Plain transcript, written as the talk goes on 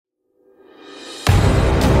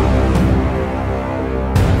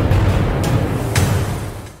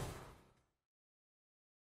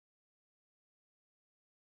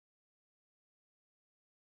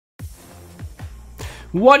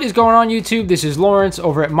What is going on YouTube? This is Lawrence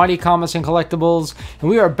over at Mighty Comics and Collectibles, and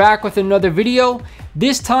we are back with another video.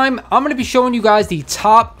 This time, I'm going to be showing you guys the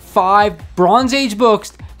top 5 Bronze Age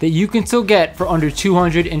books that you can still get for under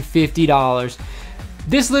 $250.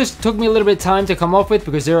 This list took me a little bit of time to come up with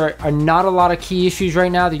because there are not a lot of key issues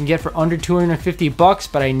right now that you can get for under 250 bucks,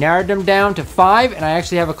 but I narrowed them down to 5, and I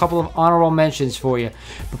actually have a couple of honorable mentions for you.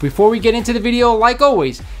 But before we get into the video, like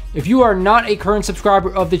always, if you are not a current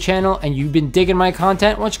subscriber of the channel and you've been digging my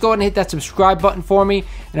content, why don't you go ahead and hit that subscribe button for me.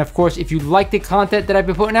 And of course, if you like the content that I've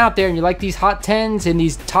been putting out there and you like these hot 10s and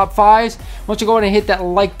these top 5s, why don't you go ahead and hit that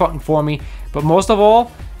like button for me. But most of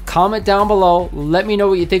all, comment down below, let me know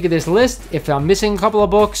what you think of this list, if I'm missing a couple of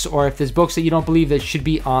books, or if there's books that you don't believe that should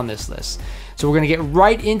be on this list. So we're going to get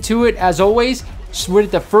right into it as always.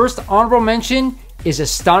 With the first honorable mention is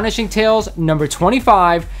Astonishing Tales number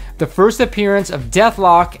 25, the first appearance of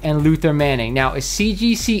Deathlock and Luther Manning. Now, a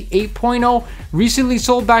CGC 8.0 recently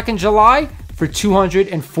sold back in July for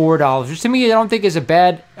 $204, which to me I don't think is a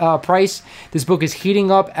bad price. This book is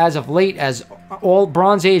heating up as of late, as all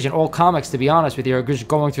Bronze Age and all comics, to be honest with you, are just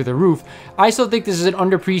going through the roof. I still think this is an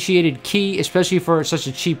underappreciated key, especially for such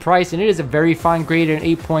a cheap price, and it is a very fine grade at an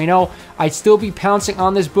 8.0. I'd still be pouncing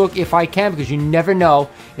on this book if I can, because you never know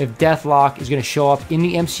if Deathlock is going to show up in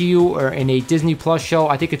the MCU or in a Disney Plus show.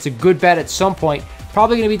 I think it's a good bet at some point,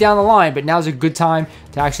 probably going to be down the line, but now's a good time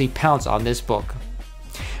to actually pounce on this book.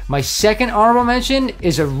 My second honorable mention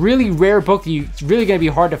is a really rare book that it's really going to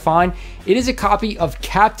be hard to find. It is a copy of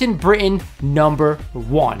Captain Britain number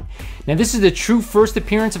 1. Now, this is the true first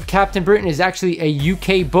appearance of Captain Britain. It's actually a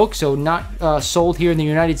UK book, so not sold here in the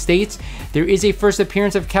United States. There is a first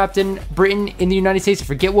appearance of Captain Britain in the United States. I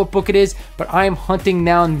forget what book it is, but I am hunting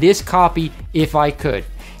down this copy if I could.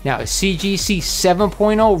 Now, a CGC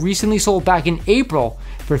 7.0 recently sold back in April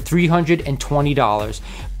for $320.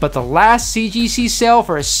 But the last CGC sale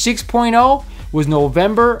for a 6.0 was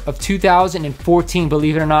November of 2014,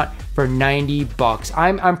 believe it or not, for 90 bucks.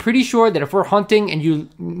 I'm pretty sure that if we're hunting and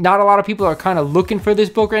not a lot of people are kind of looking for this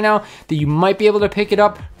book right now, that you might be able to pick it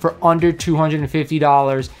up for under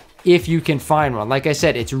 $250 if you can find one. Like I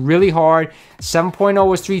said, it's really hard. 7.0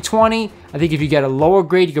 was $320. I think if you get a lower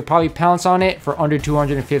grade, you could probably pounce on it for under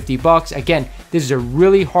 250 bucks. Again, this is a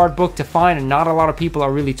really hard book to find, and not a lot of people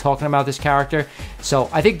are really talking about this character. So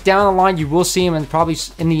I think down the line, you will see him and probably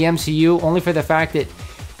in the MCU, only for the fact that,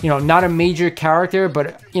 you know, not a major character,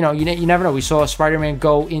 but, you know, you never know. We saw Spider-Man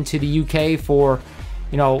go into the UK for,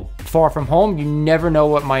 you know, Far From Home. You never know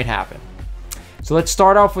what might happen. So let's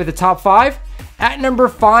start off with the top 5. At number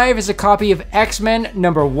 5 is a copy of X-Men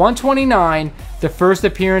number 129, the first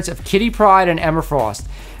appearance of Kitty Pryde and Emma Frost.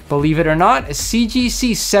 Believe it or not, a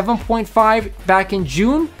CGC 7.5 back in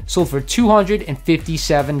June sold for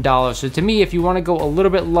 $257. So to me, if you want to go a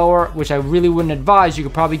little bit lower, which I really wouldn't advise, you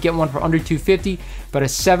could probably get one for under $250, but a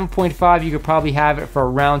 7.5 you could probably have it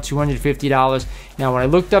for around $250. Now, when I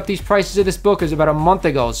looked up these prices of this book, it was about a month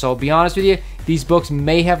ago, so I'll be honest with you, these books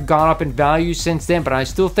may have gone up in value since then, but I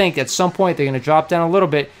still think at some point they're going to drop down a little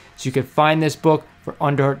bit, so you can find this book for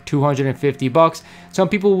under 250 bucks. Some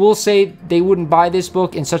people will say they wouldn't buy this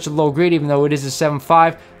book in such a low grade, even though it is a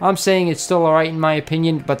 7.5. I'm saying it's still alright in my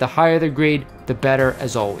opinion, but the higher the grade, the better,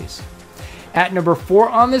 as always. At number 4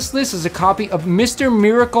 on this list is a copy of Mr.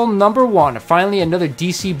 Miracle number 1. Finally, another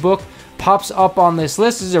DC book pops up on this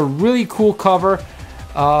list. This is a really cool cover.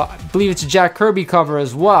 I believe it's a Jack Kirby cover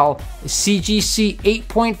as well. CGC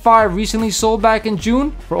 8.5 recently sold back in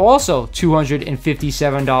June for also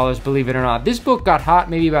 $257, believe it or not. This book got hot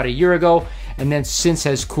maybe about a year ago, and then since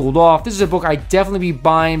has cooled off. This is a book I'd definitely be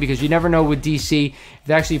buying, because you never know with DC. If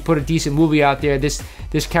they actually put a decent movie out there, this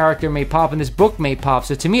character may pop and this book may pop.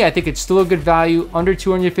 So to me, I think it's still a good value, under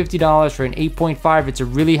 $250 for an 8.5. It's a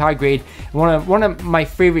really high grade. One of my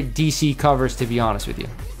favorite DC covers, to be honest with you.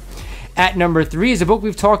 At number 3 is a book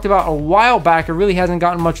we've talked about a while back. It really hasn't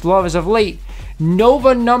gotten much love as of late.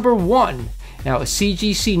 Nova number 1. Now, a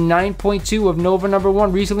CGC 9.2 of Nova number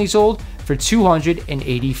 1 recently sold for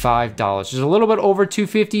 $285. It's a little bit over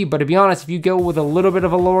 $250, but to be honest, if you go with a little bit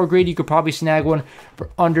of a lower grade, you could probably snag one for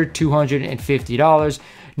under $250.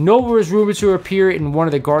 Nova is rumored to appear in one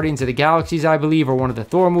of the Guardians of the Galaxies, I believe, or one of the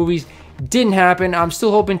Thor movies. Didn't happen. I'm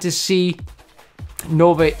still hoping to see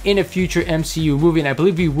Nova in a future MCU movie, and I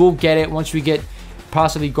believe we will get it once we get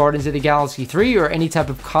possibly Guardians of the Galaxy 3 or any type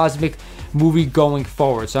of cosmic movie going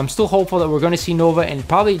forward. So I'm still hopeful that we're going to see Nova, and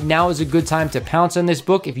probably now is a good time to pounce on this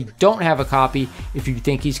book if you don't have a copy, if you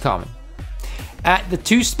think he's coming. At the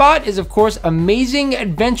 2 spot is, of course, Amazing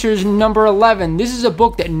Adventures number 11. This is a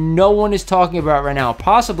book that no one is talking about right now,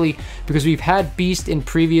 possibly because we've had Beast in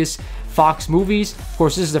previous Fox movies. Of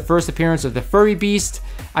course, this is the first appearance of the furry beast.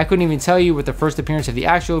 I couldn't even tell you what the first appearance of the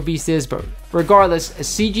actual beast is, but regardless, a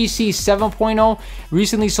CGC 7.0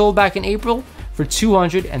 recently sold back in April for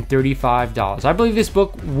 $235. I believe this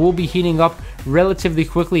book will be heating up relatively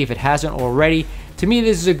quickly if it hasn't already. To me,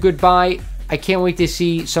 this is a good buy. I can't wait to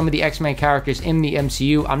see some of the X-Men characters in the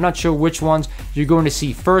MCU. I'm not sure which ones you're going to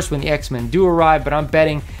see first when the X-Men do arrive, but I'm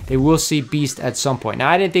betting they will see Beast at some point. Now,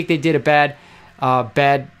 I didn't think they did a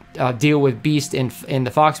bad deal with Beast in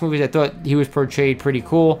the Fox movies. I thought he was portrayed pretty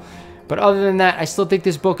cool. But other than that, I still think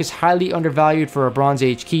this book is highly undervalued for a Bronze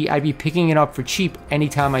Age key. I'd be picking it up for cheap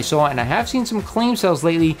anytime I saw it. And I have seen some claim sales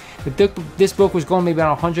lately that this book was going maybe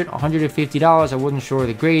around $100, $150. I wasn't sure of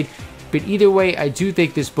the grade. But either way, I do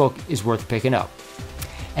think this book is worth picking up.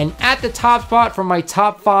 And at the top spot for my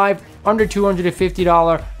top 5 under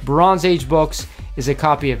 $250 Bronze Age books is a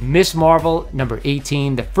copy of Miss Marvel number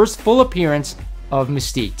 18, the first full appearance of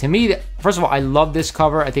Mystique. To me, first of all, I love this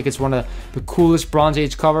cover. I think it's one of the coolest Bronze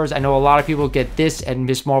Age covers. I know a lot of people get this and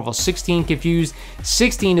Miss Marvel 16 confused.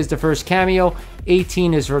 16 is the first cameo,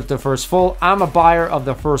 18 is the first full. I'm a buyer of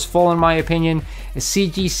the first full in my opinion. A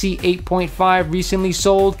CGC 8.5 recently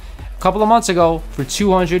sold a couple of months ago for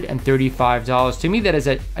 $235. To me, that is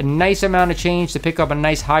a nice amount of change to pick up a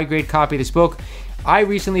nice high-grade copy of this book. I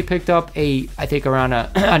recently picked up I think around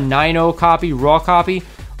a 9.0 copy, raw copy,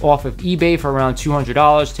 off of eBay for around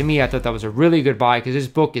 $200. To me, I thought that was a really good buy because this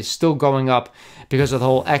book is still going up because of the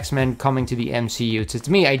whole X-Men coming to the MCU. So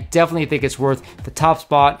to me, I definitely think it's worth the top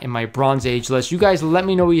spot in my Bronze Age list. You guys let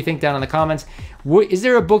me know what you think down in the comments. Is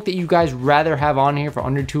there a book that you guys rather have on here for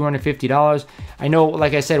under $250? I know,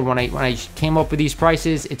 like I said, when I came up with these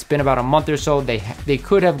prices, it's been about a month or so. They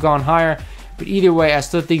could have gone higher, but either way, I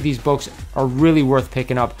still think these books are really worth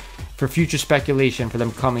picking up for future speculation for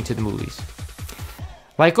them coming to the movies.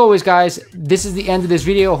 Like always, guys, this is the end of this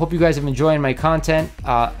video. I hope you guys have enjoyed my content.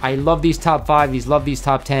 I love these top 5. Love these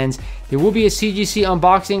top 10s. There will be a CGC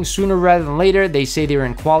unboxing sooner rather than later. They say they're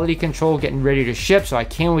in quality control, getting ready to ship, so I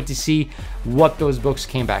can't wait to see what those books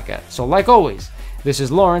came back at. So like always, this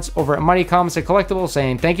is Lawrence over at Mighty Comics and Collectibles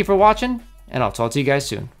saying thank you for watching, and I'll talk to you guys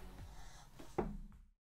soon.